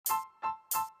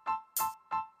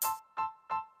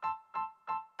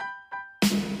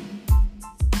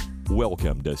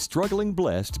Welcome to Struggling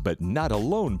Blessed But Not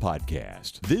Alone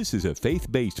podcast. This is a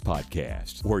faith-based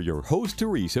podcast where your host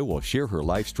Teresa will share her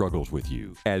life struggles with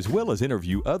you, as well as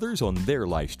interview others on their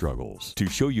life struggles to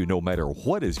show you no matter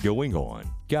what is going on,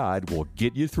 God will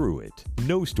get you through it.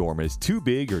 No storm is too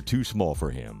big or too small for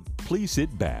Him. Please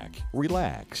sit back,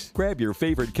 relax, grab your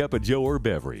favorite cup of joe or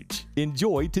beverage.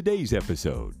 Enjoy today's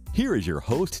episode. Here is your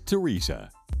host, Teresa.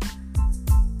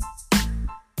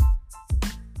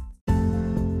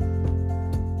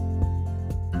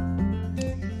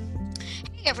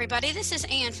 Hey everybody, this is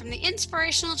Ann from the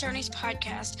Inspirational Journeys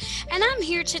podcast, and I'm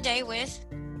here today with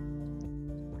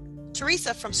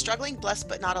Teresa from Struggling Blessed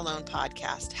But Not Alone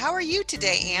podcast. How are you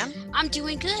today, Ann? I'm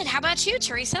doing good. How about you,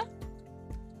 Teresa?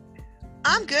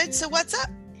 I'm good. So what's up?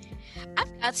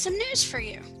 I've got some news for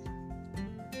you.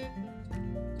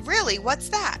 Really? What's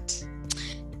that?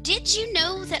 Did you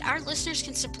know that our listeners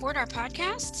can support our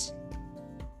podcasts?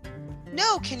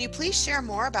 No, can you please share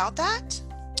more about that?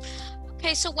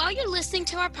 Okay, so while you're listening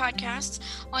to our podcasts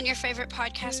on your favorite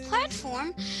podcast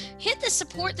platform, hit the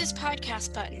Support This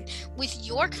Podcast button. With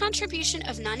your contribution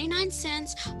of 99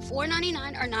 cents,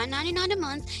 $4.99, or $9.99 a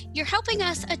month, you're helping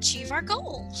us achieve our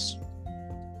goals.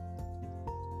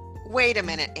 Wait a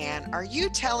minute, Ann. Are you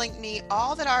telling me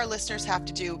all that our listeners have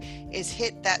to do is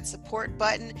hit that support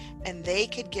button and they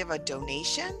could give a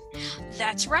donation?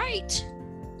 That's right.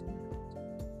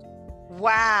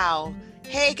 Wow.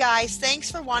 Hey guys,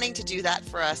 thanks for wanting to do that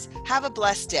for us. Have a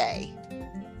blessed day.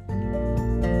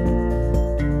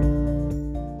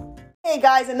 Hey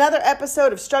guys, another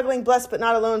episode of Struggling Blessed But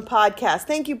Not Alone podcast.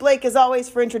 Thank you, Blake, as always,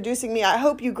 for introducing me. I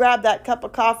hope you grab that cup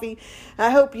of coffee.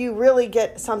 I hope you really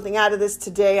get something out of this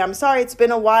today. I'm sorry it's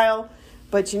been a while,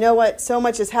 but you know what? So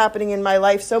much is happening in my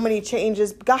life, so many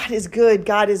changes. God is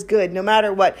good, no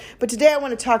matter what. But today I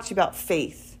want to talk to you about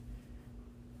faith.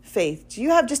 Faith. Do you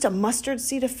have just a mustard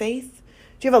seed of faith?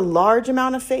 Do you have a large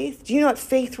amount of faith? Do you know what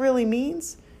faith really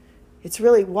means? It's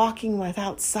really walking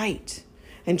without sight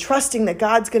and trusting that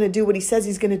God's going to do what He says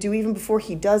He's going to do even before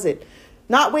He does it.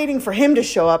 Not waiting for Him to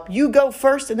show up. You go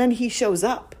first and then He shows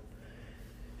up.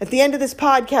 At the end of this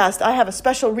podcast, I have a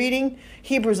special reading,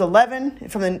 Hebrews 11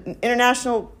 from the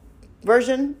International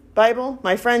Version Bible.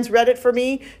 My friends read it for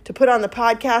me to put on the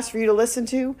podcast for you to listen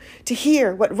to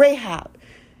hear what Rahab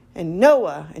and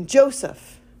Noah and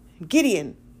Joseph and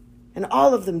Gideon and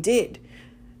all of them did.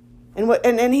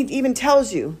 And he even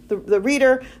tells you, the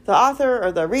reader, the author,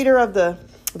 or the reader of the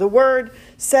word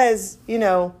says, you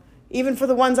know, even for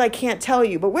the ones I can't tell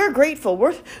you. But we're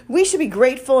grateful. We should be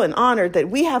grateful and honored that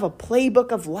we have a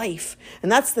playbook of life. And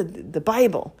that's the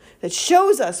Bible that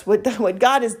shows us what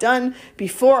God has done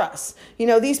before us. You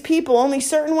know, these people, only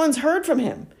certain ones heard from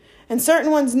Him. And certain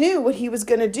ones knew what He was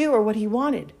going to do or what He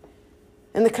wanted.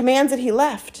 And the commands that He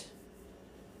left.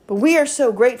 But we are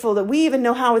so grateful that we even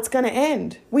know how it's going to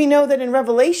end. We know that in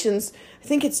Revelations, I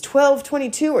think it's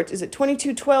 12:22, or is it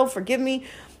 22:12? Forgive me.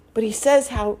 But He says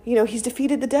how, you know, He's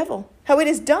defeated the devil. How it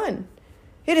is done.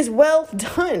 It is well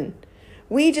done.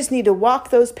 We just need to walk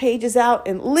those pages out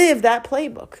and live that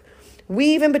playbook.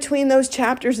 Weave in between those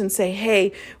chapters and say,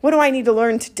 hey, what do I need to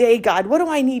learn today, God? What do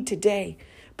I need today?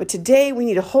 But today we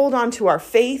need to hold on to our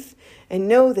faith and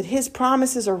know that His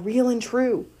promises are real and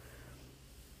true.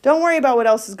 Don't worry about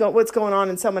what's going on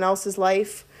in someone else's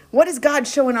life. What is God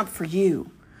showing up for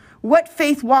you? What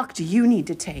faith walk do you need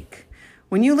to take?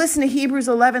 When you listen to Hebrews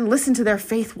 11, listen to their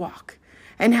faith walk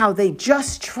and how they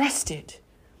just trusted.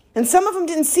 And some of them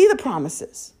didn't see the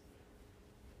promises,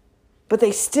 but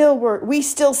we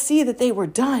still see that they were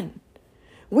done.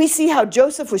 We see how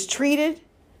Joseph was treated,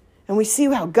 and we see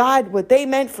how God, what they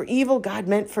meant for evil, God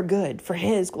meant for good, for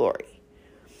His glory.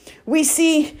 We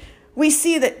see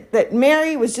that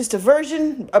Mary was just a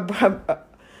virgin,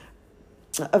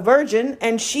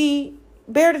 and she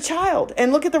bared a child.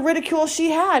 And look at the ridicule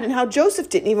she had, and how Joseph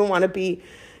didn't even want to be,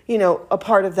 you know, a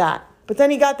part of that. But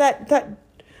then he got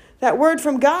that word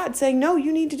from God saying, no,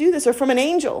 you need to do this, or from an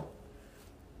angel.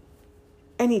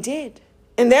 And he did.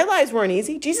 And their lives weren't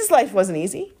easy. Jesus' life wasn't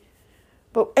easy.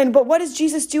 But what does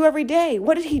Jesus do every day?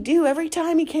 What did He do every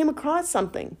time He came across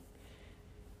something?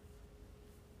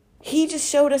 He just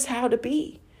showed us how to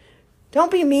be. Don't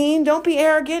be mean. Don't be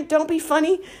arrogant. Don't be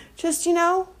funny. Just, you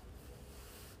know,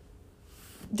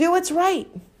 do what's right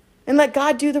and let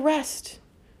God do the rest.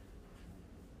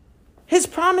 His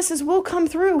promises will come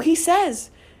through. He says,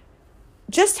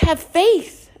 just have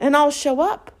faith and I'll show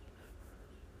up.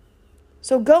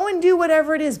 So go and do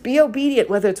whatever it is. Be obedient,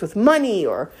 whether it's with money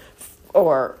or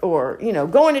you know,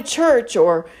 going to church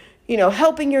or, you know,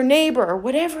 helping your neighbor or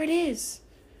whatever it is.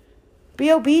 Be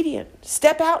obedient.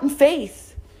 Step out in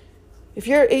faith. If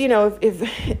you're,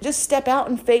 if just step out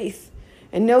in faith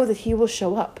and know that he will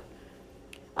show up.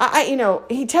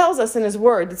 He tells us in his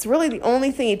word, it's really the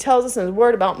only thing he tells us in his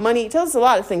word about money. He tells us a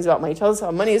lot of things about money. He tells us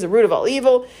how money is the root of all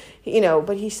evil,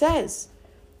 but he says,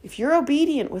 if you're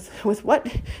obedient with what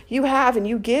you have and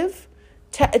you give,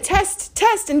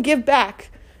 test and give back.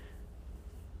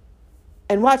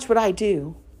 And watch what I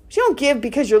do. You don't give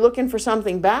because you're looking for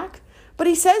something back, but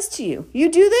he says to you, you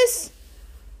do this,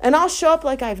 and I'll show up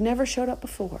like I've never showed up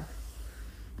before.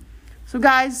 So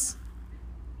guys,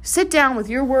 sit down with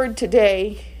your word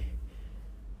today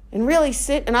and really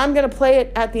sit, and I'm going to play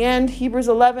it at the end, Hebrews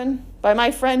 11, by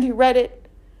my friend who read it.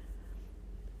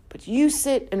 But you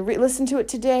sit and listen to it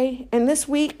today, and this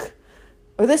week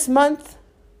or this month,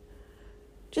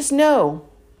 just know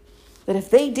that if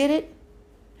they did it,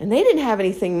 and they didn't have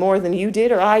anything more than you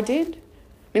did or I did.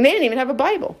 They didn't even have a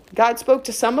Bible. God spoke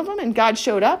to some of them, and God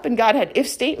showed up, and God had if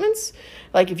statements.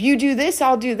 Like, if you do this,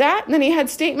 I'll do that. And then he had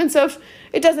statements of,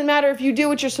 it doesn't matter if you do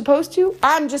what you're supposed to.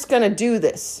 I'm just going to do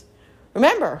this.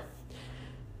 Remember,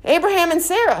 Abraham and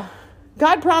Sarah,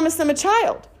 God promised them a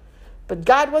child. But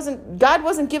God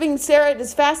wasn't giving Sarah it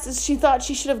as fast as she thought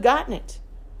she should have gotten it.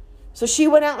 So she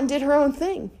went out and did her own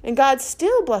thing. And God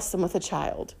still blessed them with a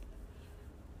child.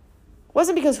 It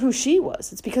wasn't because who she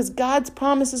was. It's because God's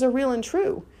promises are real and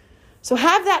true. So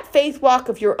have that faith walk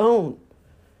of your own.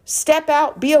 Step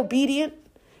out. Be obedient.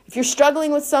 If you're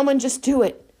struggling with someone, just do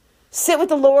it. Sit with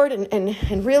the Lord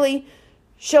and really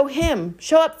show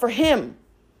up for him.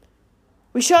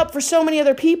 We show up for so many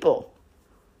other people.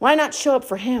 Why not show up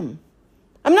for him?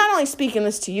 I'm not only speaking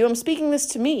this to you, I'm speaking this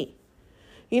to me.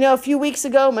 A few weeks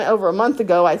ago, over a month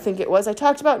ago, I think it was, I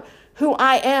talked about who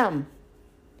I am.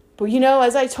 But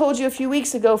as I told you a few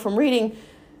weeks ago from reading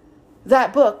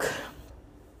that book,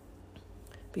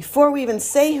 before we even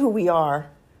say who we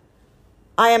are,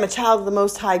 I am a child of the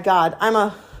Most High God. I'm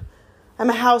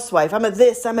a housewife. I'm a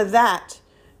this, I'm a that.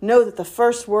 Know that the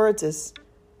first words is,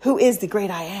 who is the great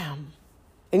I am?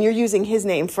 And you're using his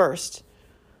name first.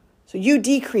 So you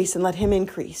decrease and let him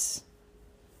increase.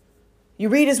 You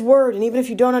read his word, and even if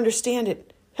you don't understand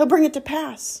it, he'll bring it to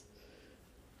pass.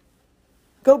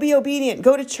 Go be obedient.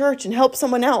 Go to church and help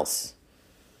someone else.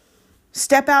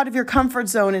 Step out of your comfort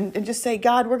zone and just say,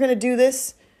 God, we're going to do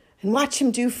this, and watch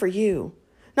him do for you.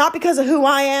 Not because of who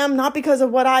I am, not because of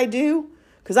what I do,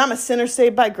 because I'm a sinner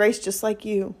saved by grace just like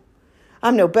you.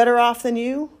 I'm no better off than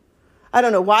you. I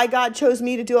don't know why God chose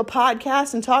me to do a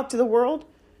podcast and talk to the world.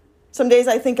 Some days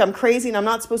I think I'm crazy and I'm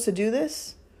not supposed to do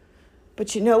this.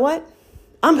 But you know what?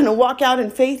 I'm going to walk out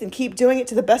in faith and keep doing it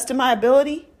to the best of my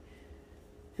ability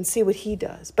and see what he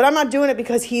does. But I'm not doing it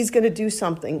because he's going to do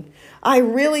something. I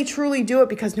really, truly do it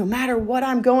because no matter what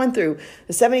I'm going through,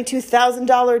 the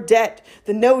 $72,000 debt,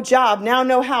 the no job, now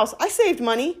no house, I saved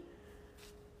money.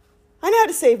 I know how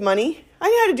to save money. I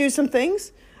know how to do some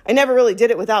things. I never really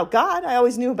did it without God. I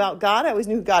always knew about God. I always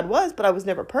knew who God was, but I was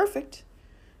never perfect.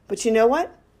 But you know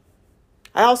what?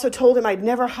 I also told him I'd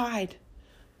never hide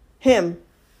him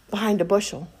behind a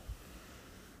bushel.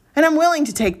 And I'm willing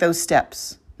to take those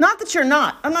steps. Not that you're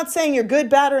not. I'm not saying you're good,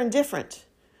 bad, or indifferent.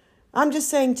 I'm just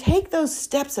saying take those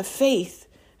steps of faith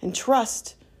and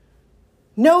trust.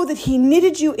 Know that he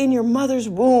knitted you in your mother's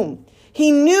womb.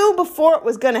 He knew before it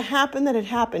was going to happen that it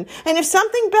happened. And if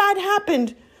something bad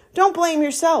happened, don't blame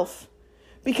yourself.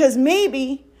 Because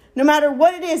maybe, no matter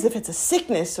what it is, if it's a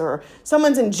sickness or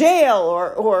someone's in jail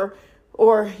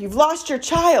or you've lost your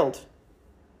child,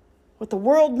 what the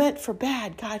world meant for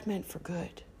bad, God meant for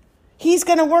good. He's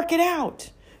going to work it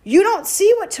out. You don't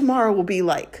see what tomorrow will be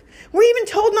like. We're even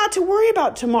told not to worry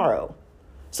about tomorrow.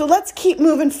 So let's keep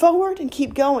moving forward and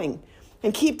keep going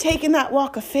and keep taking that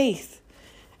walk of faith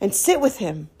and sit with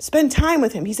him. Spend time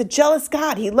with him. He's a jealous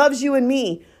God. He loves you and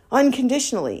me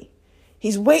unconditionally.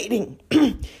 He's waiting.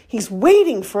 He's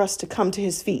waiting for us to come to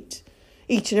his feet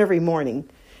each and every morning.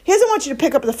 He doesn't want you to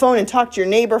pick up the phone and talk to your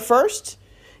neighbor first.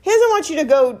 He doesn't want you to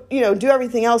go, do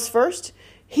everything else first.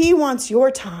 He wants your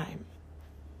time.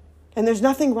 And there's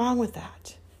nothing wrong with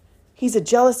that. He's a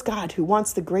jealous God who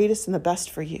wants the greatest and the best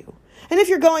for you. And if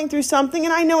you're going through something,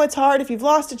 and I know it's hard, if you've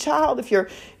lost a child, if your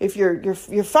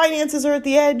finances are at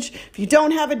the edge, if you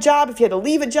don't have a job, if you had to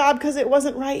leave a job because it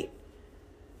wasn't right,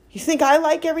 you think I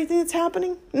like everything that's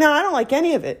happening? No, I don't like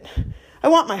any of it. I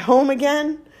want my home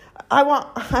again. I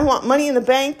want money in the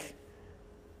bank.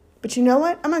 But you know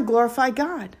what? I'm going to glorify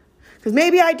God. Because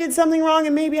maybe I did something wrong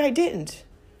and maybe I didn't.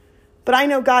 But I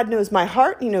know God knows my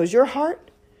heart. He knows your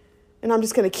heart. And I'm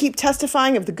just going to keep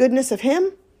testifying of the goodness of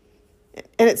him.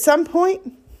 And at some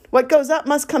point, what goes up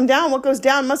must come down. What goes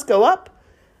down must go up.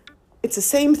 It's the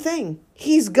same thing.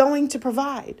 He's going to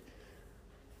provide.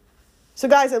 So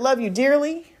guys, I love you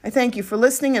dearly. I thank you for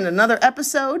listening in another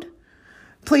episode.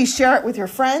 Please share it with your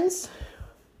friends.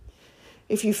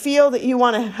 If you feel that you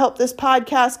want to help this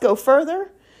podcast go further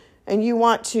and you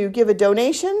want to give a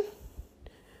donation,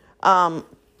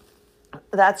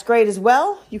 that's great as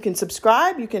well. You can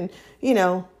subscribe. You can,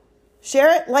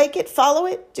 share it, like it, follow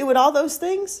it, do it, all those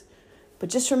things. But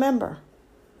just remember,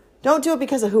 don't do it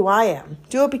because of who I am.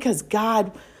 Do it because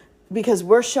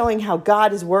we're showing how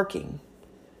God is working.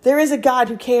 There is a God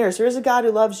who cares. There is a God who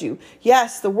loves you.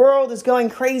 Yes, the world is going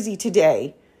crazy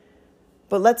today,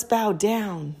 but let's bow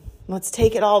down. Let's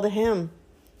take it all to him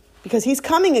because he's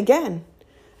coming again.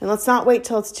 And let's not wait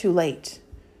till it's too late.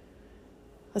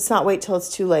 Let's not wait till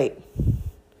it's too late.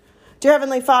 Dear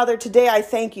Heavenly Father, today I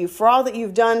thank you for all that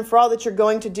you've done, for all that you're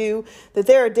going to do, that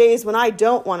there are days when I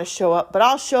don't want to show up, but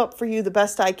I'll show up for you the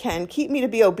best I can. Keep me to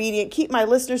be obedient. Keep my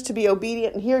listeners to be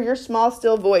obedient and hear your small,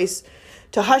 still voice,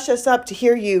 to hush us up, to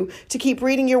hear you, to keep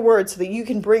reading your word so that you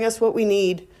can bring us what we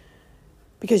need,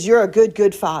 because you're a good,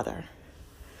 good Father.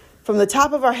 From the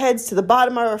top of our heads to the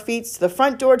bottom of our feet, to the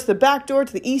front door, to the back door,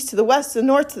 to the east, to the west, to the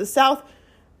north, to the south,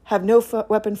 have no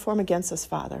weapon formed against us,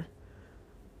 Father.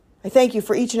 I thank you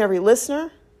for each and every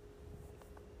listener.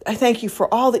 I thank you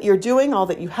for all that you're doing, all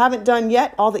that you haven't done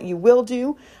yet, all that you will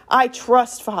do. I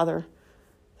trust, Father,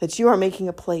 that you are making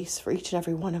a place for each and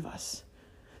every one of us.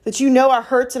 That you know our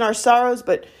hurts and our sorrows,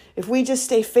 but if we just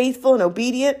stay faithful and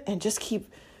obedient and just keep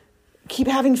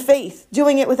having faith,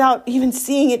 doing it without even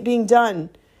seeing it being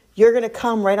done, you're going to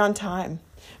come right on time.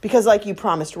 Because like you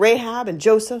promised Rahab and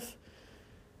Joseph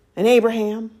and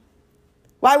Abraham,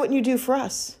 why wouldn't you do for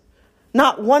us?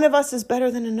 Not one of us is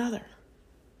better than another.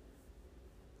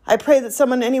 I pray that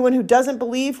anyone who doesn't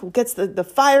believe, who gets the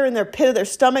fire in their pit of their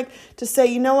stomach to say,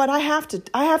 you know what, I have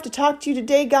to talk to you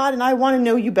today, God, and I want to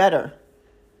know you better.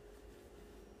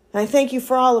 And I thank you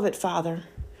for all of it, Father.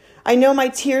 I know my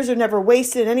tears are never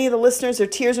wasted. Any of the listeners, their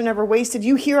tears are never wasted.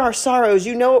 You hear our sorrows.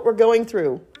 You know what we're going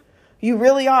through. You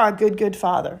really are a good, good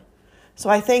Father. So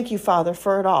I thank you, Father,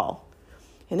 for it all.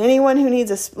 And anyone who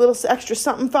needs a little extra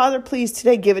something, Father, please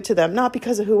today give it to them. Not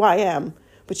because of who I am,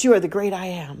 but you are the great I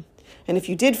am. And if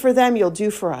you did for them, you'll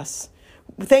do for us.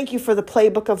 Thank you for the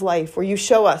playbook of life where you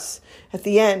show us at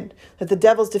the end that the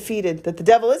devil's defeated, that the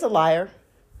devil is a liar,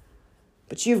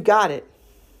 but you've got it.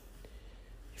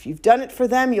 If you've done it for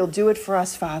them, you'll do it for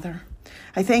us, Father.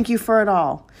 I thank you for it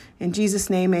all. In Jesus'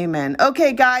 name, amen.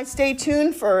 Okay, guys, stay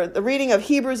tuned for the reading of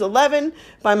Hebrews 11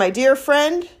 by my dear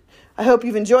friend. I hope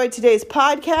you've enjoyed today's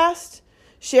podcast.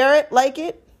 Share it, like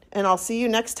it, and I'll see you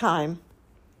next time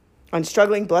on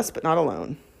Struggling, Blessed, but Not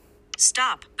Alone.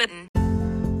 Stop button.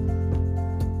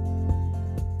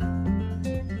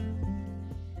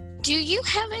 Do you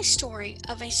have a story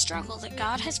of a struggle that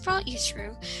God has brought you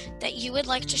through that you would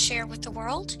like to share with the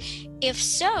world? If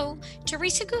so,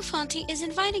 Teresa Gufanti is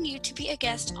inviting you to be a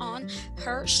guest on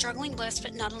her Struggling Blessed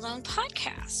But Not Alone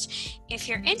podcast. If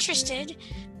you're interested,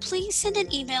 please send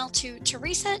an email to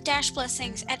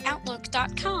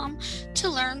teresa-blessings@outlook.com to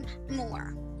learn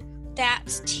more.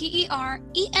 That's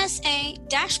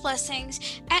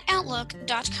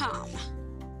TERESA-blessings@outlook.com.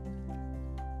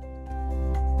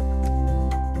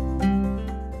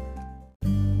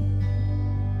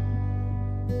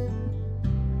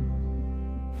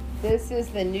 This is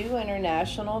the New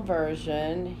International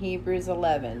Version, Hebrews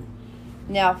 11.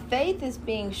 Now faith is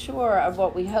being sure of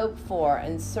what we hope for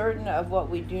and certain of what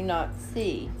we do not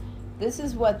see. This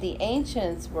is what the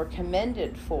ancients were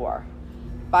commended for.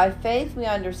 By faith we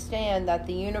understand that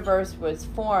the universe was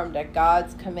formed at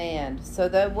God's command, so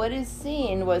that what is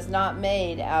seen was not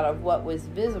made out of what was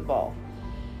visible.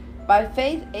 By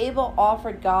faith Abel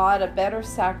offered God a better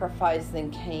sacrifice than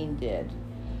Cain did.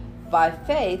 By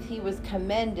faith he was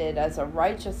commended as a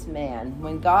righteous man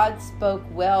when God spoke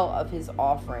well of his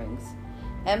offerings.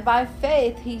 And by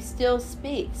faith he still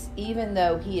speaks, even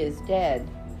though he is dead.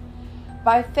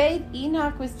 By faith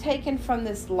Enoch was taken from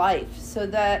this life so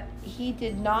that he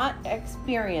did not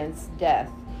experience death.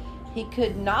 He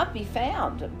could not be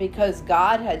found because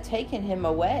God had taken him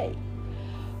away.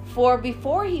 For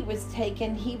before he was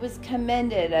taken, he was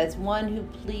commended as one who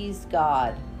pleased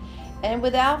God. And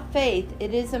without faith,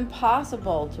 it is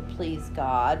impossible to please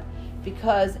God,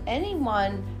 because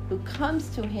anyone who comes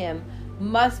to him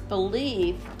must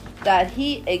believe that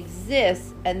he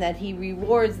exists and that he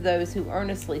rewards those who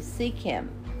earnestly seek him.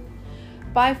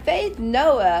 By faith,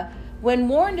 Noah, when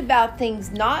warned about things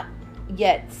not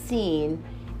yet seen,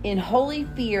 in holy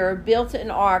fear built an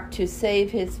ark to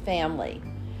save his family.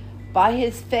 By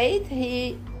his faith,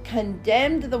 he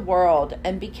condemned the world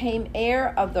and became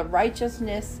heir of the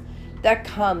righteousness that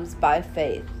comes by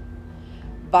faith.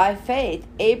 By faith,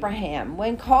 Abraham,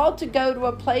 when called to go to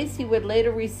a place he would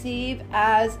later receive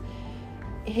as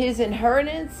his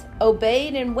inheritance,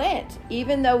 obeyed and went,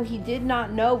 even though he did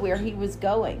not know where he was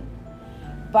going.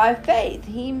 By faith,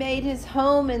 he made his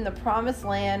home in the promised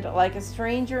land like a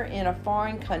stranger in a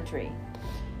foreign country.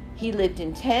 He lived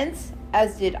in tents,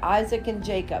 as did Isaac and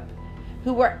Jacob,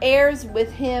 who were heirs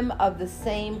with him of the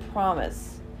same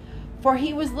promise. For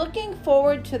he was looking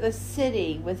forward to the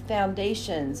city with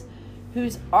foundations,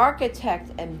 whose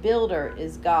architect and builder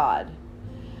is God.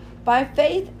 By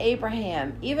faith,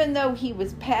 Abraham, even though he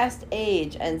was past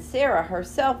age and Sarah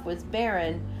herself was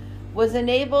barren, was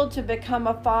enabled to become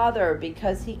a father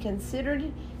because he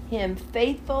considered him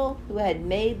faithful who had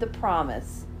made the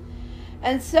promise.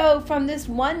 And so from this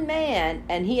one man,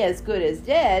 and he as good as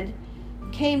dead,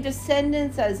 came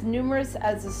descendants as numerous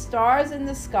as the stars in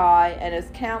the sky and as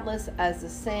countless as the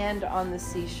sand on the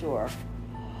seashore.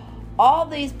 All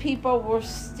these people were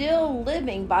still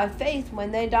living by faith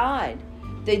when they died.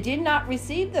 They did not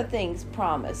receive the things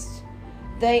promised.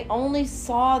 They only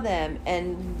saw them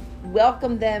and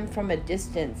welcomed them from a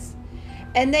distance.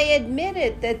 And they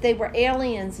admitted that they were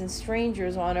aliens and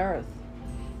strangers on earth.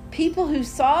 People who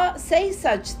say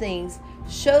such things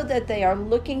show that they are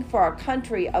looking for a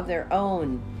country of their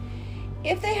own.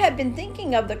 If they had been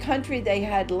thinking of the country they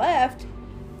had left,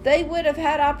 they would have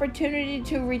had opportunity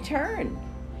to return.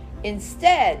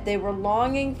 Instead, they were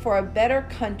longing for a better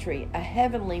country, a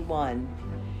heavenly one.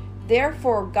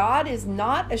 Therefore, God is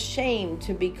not ashamed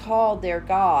to be called their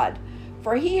God,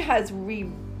 for he has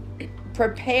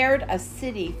prepared a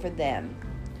city for them.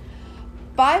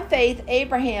 By faith,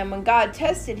 Abraham, when God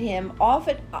tested him,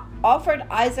 offered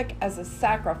Isaac as a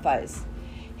sacrifice.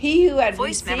 He who had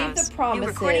received the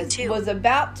promises was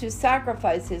about to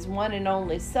sacrifice his one and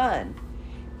only son,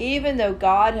 even though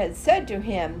God had said to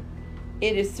him,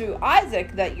 "It is through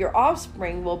Isaac that your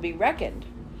offspring will be reckoned."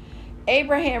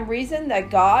 Abraham reasoned that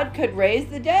God could raise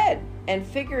the dead, and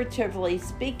figuratively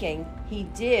speaking, he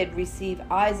did receive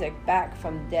Isaac back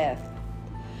from death.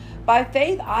 By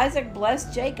faith, Isaac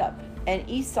blessed Jacob and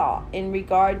Esau in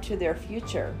regard to their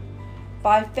future.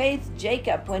 By faith,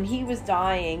 Jacob, when he was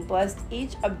dying, blessed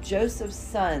each of Joseph's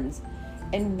sons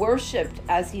and worshipped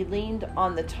as he leaned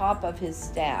on the top of his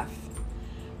staff.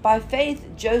 By faith,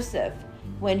 Joseph,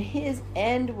 when his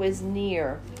end was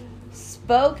near,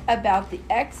 spoke about the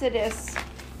exodus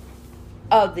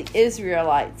of the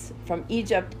Israelites from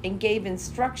Egypt and gave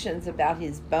instructions about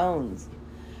his bones.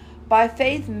 By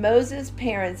faith, Moses'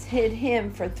 parents hid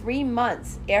him for 3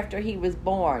 months after he was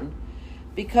born,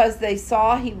 because they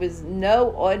saw he was no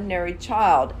ordinary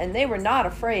child, and they were not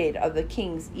afraid of the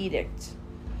king's edict.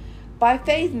 By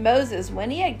faith, Moses,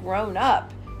 when he had grown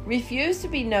up, refused to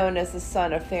be known as the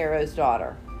son of Pharaoh's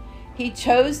daughter. He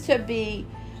chose to be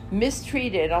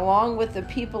mistreated along with the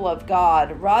people of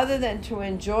God rather than to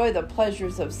enjoy the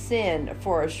pleasures of sin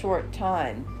for a short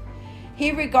time.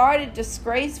 He regarded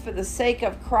disgrace for the sake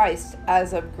of Christ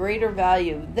as of greater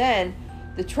value than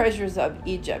the treasures of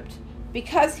Egypt,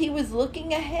 because he was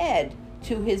looking ahead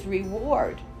to his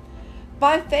reward.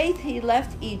 By faith he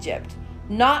left Egypt,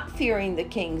 not fearing the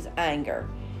king's anger.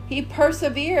 He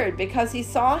persevered because he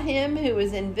saw him who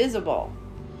is invisible.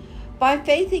 By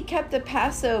faith he kept the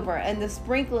Passover and the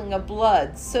sprinkling of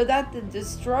blood, so that the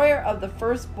destroyer of the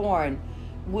firstborn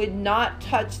would not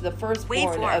touch the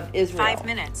firstborn of Israel. 5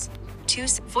 minutes.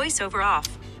 Voiceover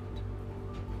off.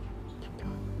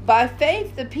 By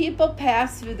faith the people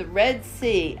passed through the Red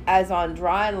Sea as on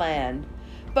dry land,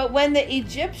 but when the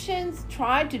Egyptians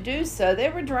tried to do so, they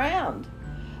were drowned.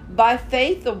 By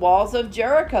faith the walls of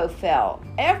Jericho fell,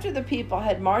 after the people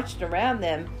had marched around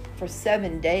them for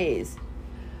 7 days.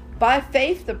 By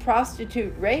faith the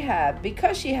prostitute Rahab,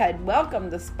 because she had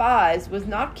welcomed the spies, was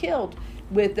not killed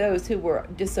with those who were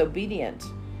disobedient.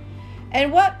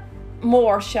 And what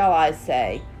more shall I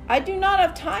say? I do not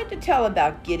have time to tell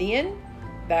about Gideon,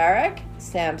 Barak,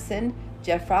 Samson,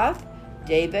 Jephthah,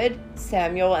 David,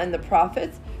 Samuel, and the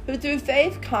prophets, who through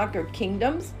faith conquered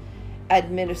kingdoms,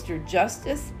 administered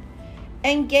justice,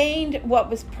 and gained what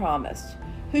was promised,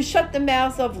 who shut the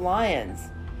mouths of lions,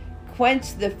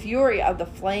 quenched the fury of the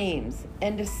flames,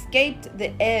 and escaped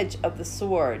the edge of the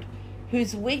sword,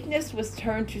 whose weakness was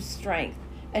turned to strength,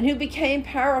 and who became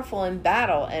powerful in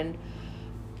battle and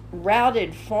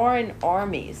routed foreign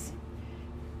armies.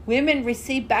 Women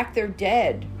received back their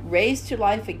dead, raised to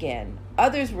life again.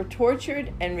 Others were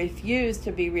tortured and refused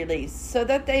to be released, so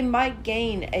that they might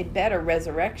gain a better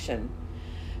resurrection.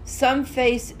 Some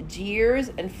faced jeers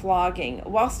and flogging,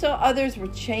 while still others were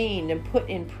chained and put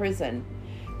in prison.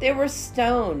 They were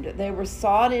stoned, they were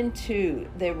sawed in two,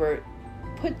 they were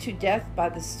put to death by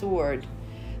the sword.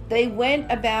 They went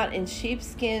about in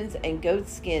sheepskins and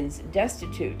goatskins,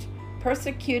 destitute,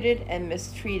 persecuted, and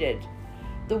mistreated.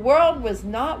 The world was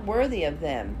not worthy of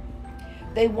them.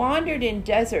 They wandered in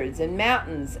deserts and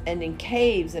mountains and in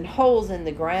caves and holes in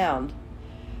the ground.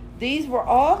 These were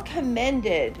all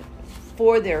commended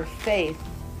for their faith.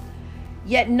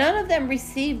 Yet none of them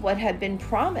received what had been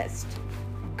promised.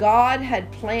 God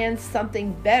had planned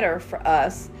something better for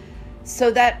us, so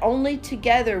that only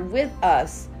together with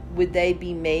us would they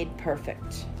be made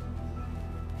perfect.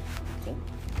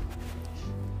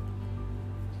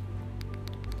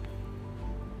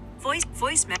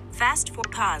 Fast for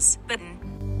pause button.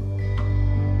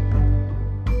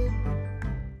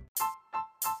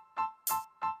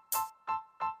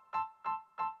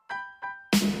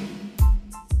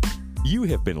 You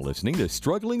have been listening to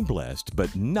Struggling Blessed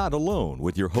but Not Alone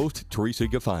with your host, Teresa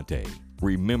Gafante.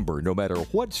 Remember, no matter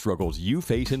what struggles you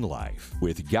face in life,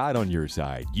 with God on your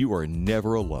side, you are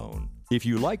never alone. If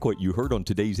you like what you heard on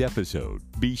today's episode,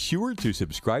 be sure to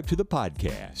subscribe to the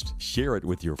podcast, share it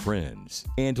with your friends,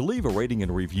 and leave a rating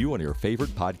and review on your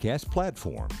favorite podcast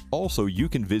platform. Also, you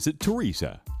can visit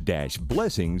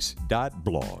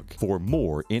Teresa-Blessings.blog for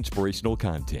more inspirational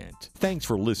content. Thanks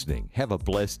for listening. Have a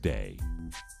blessed day.